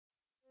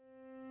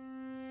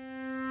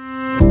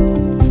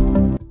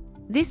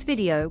This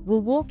video will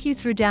walk you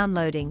through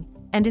downloading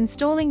and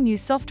installing new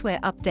software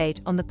update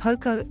on the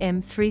POCO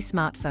M3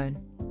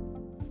 smartphone.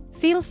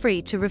 Feel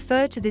free to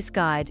refer to this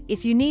guide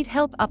if you need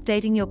help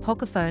updating your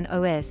Pocophone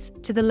OS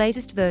to the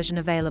latest version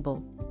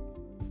available.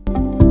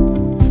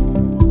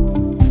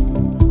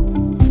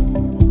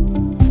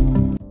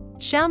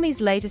 Xiaomi's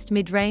latest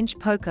mid-range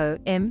POCO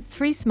M3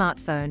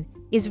 smartphone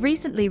is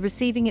recently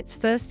receiving its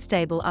first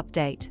stable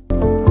update.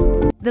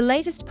 The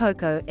latest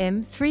POCO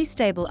M3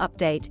 stable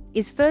update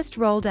is first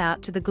rolled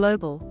out to the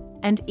global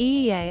and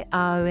EEA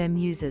ROM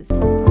users.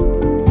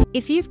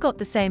 If you've got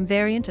the same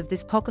variant of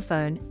this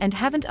Pocophone and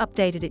haven't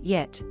updated it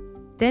yet,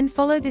 then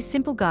follow this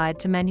simple guide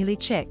to manually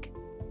check,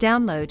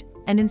 download,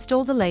 and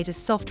install the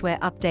latest software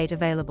update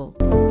available.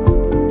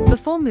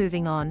 Before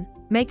moving on,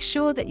 make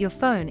sure that your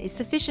phone is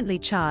sufficiently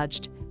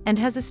charged and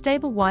has a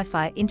stable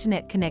Wi-Fi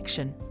internet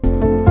connection.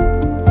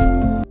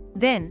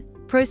 Then,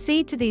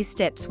 proceed to these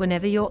steps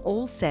whenever you're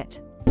all set.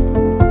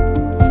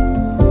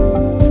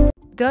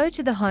 Go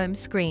to the home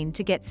screen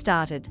to get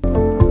started.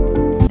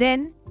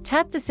 Then,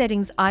 tap the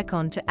settings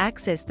icon to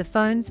access the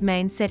phone's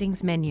main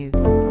settings menu.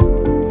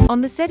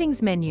 On the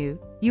settings menu,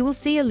 you will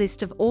see a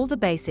list of all the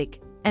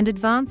basic and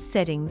advanced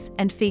settings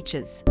and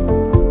features.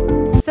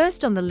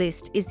 First on the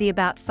list is the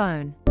About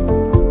phone.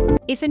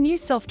 If a new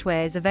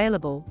software is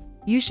available,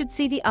 you should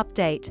see the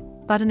Update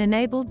button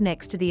enabled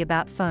next to the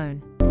About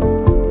phone.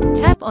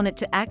 Tap on it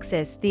to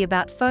access the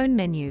About phone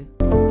menu.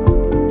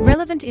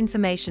 Relevant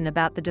information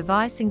about the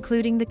device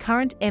including the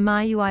current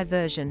MIUI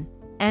version,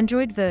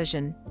 Android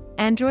version,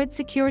 Android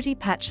security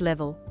patch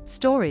level,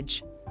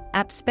 storage,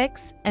 app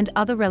specs, and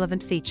other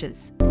relevant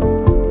features.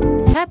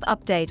 Tap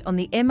Update on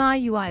the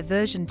MIUI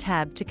version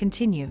tab to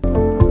continue.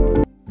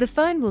 The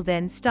phone will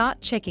then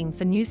start checking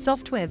for new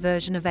software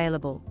version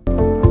available.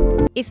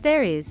 If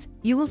there is,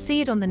 you will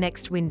see it on the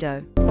next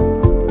window.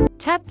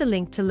 Tap the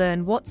link to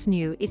learn what's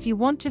new if you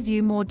want to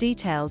view more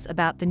details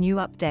about the new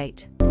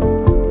update.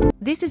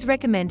 This is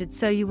recommended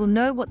so you will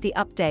know what the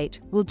update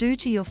will do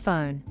to your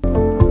phone.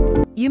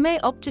 You may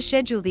opt to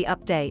schedule the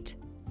update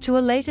to a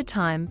later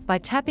time by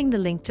tapping the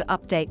link to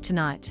Update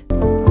Tonight.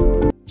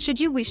 Should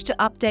you wish to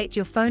update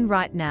your phone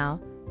right now,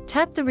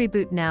 tap the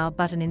Reboot Now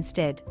button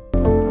instead.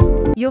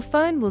 Your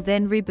phone will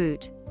then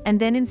reboot and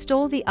then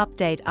install the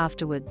update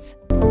afterwards.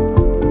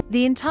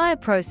 The entire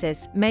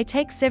process may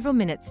take several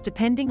minutes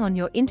depending on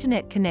your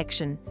internet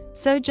connection,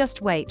 so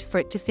just wait for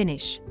it to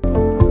finish.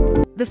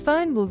 The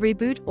phone will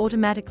reboot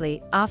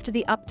automatically after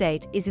the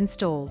update is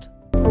installed.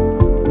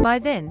 By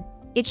then,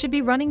 it should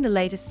be running the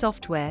latest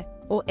software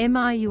or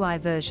MIUI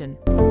version.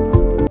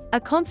 A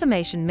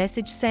confirmation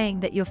message saying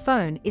that your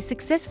phone is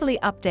successfully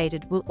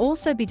updated will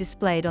also be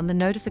displayed on the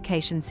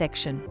notification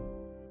section.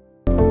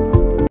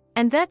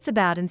 And that's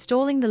about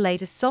installing the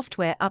latest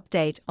software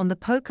update on the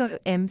POCO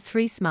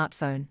M3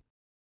 smartphone.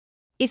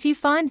 If you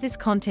find this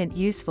content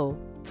useful,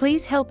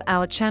 please help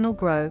our channel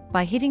grow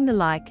by hitting the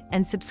like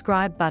and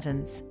subscribe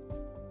buttons.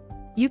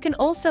 You can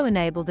also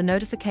enable the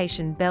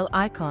notification bell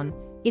icon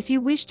if you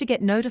wish to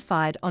get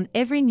notified on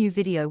every new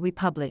video we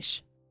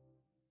publish.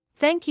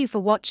 Thank you for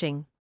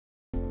watching.